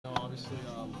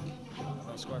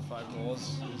obviously, scoring 5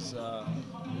 goals is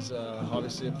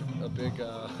obviously a big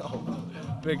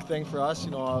big thing for us.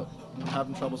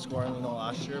 Having trouble scoring,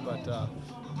 last year, but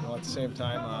at the same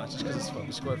time, just because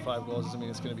we scored 5 goals doesn't mean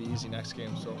it's going to be easy next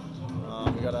game. So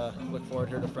we got to look forward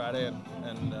here to Friday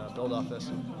and build off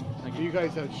this. You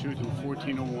guys out shooting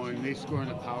 14-1. They score on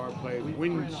the power play.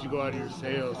 When you go out of your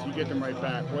sails, you get them right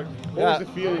back. What was the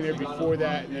feeling there before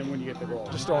that, and then when you get the goal?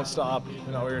 Just don't stop.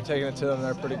 We were taking it to them.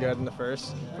 They're pretty good in the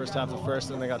first half of the first,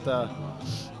 and they got the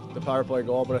power play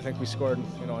goal. But I think we scored,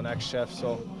 next shift.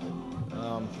 So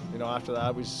after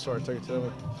that, we sort of took it to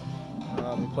them.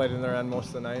 We played in their end most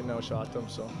of the night and outshot them.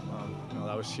 So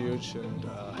that was huge, and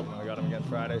I got them again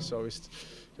Friday. So we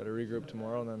got to regroup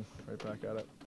tomorrow and then right back at it.